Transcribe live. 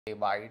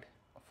divide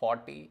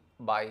 40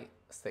 by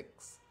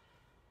 6.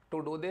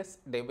 To do this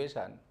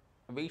division,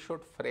 we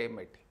should frame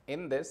it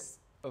in this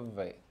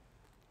way.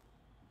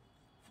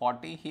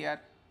 40 here,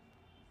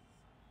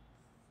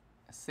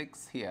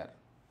 6 here.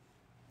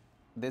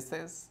 This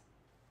is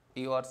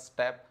your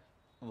step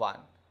 1.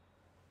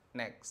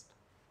 Next,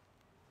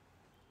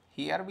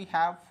 here we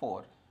have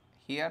 4,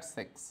 here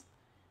 6.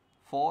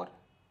 4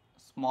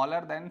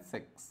 smaller than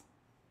 6.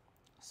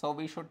 So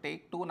we should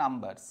take two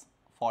numbers,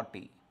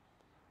 40.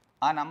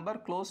 A number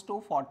close to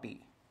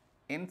 40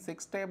 in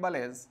 6 table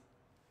is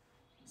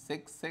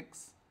 6,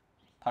 6,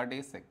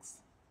 36.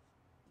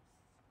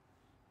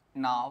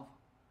 Now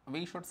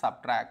we should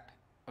subtract,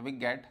 we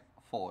get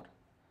 4.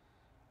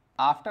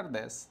 After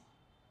this,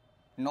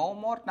 no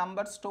more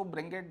numbers to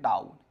bring it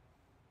down.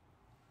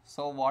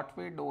 So what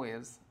we do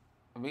is,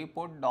 we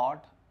put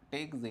dot,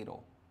 take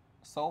 0.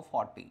 So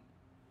 40.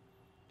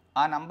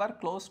 A number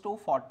close to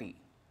 40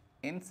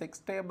 in 6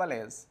 table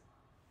is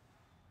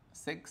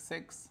 6,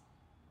 6,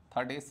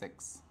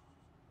 36.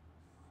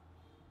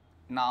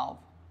 Now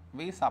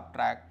we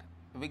subtract,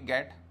 we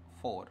get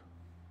 4.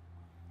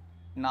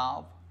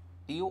 Now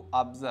you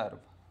observe,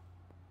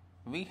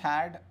 we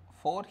had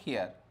 4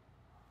 here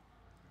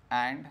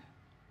and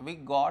we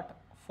got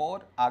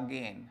 4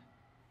 again.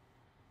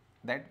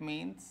 That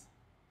means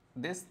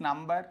this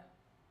number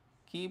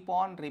keep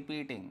on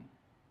repeating.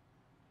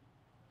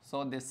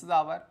 So this is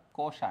our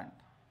quotient.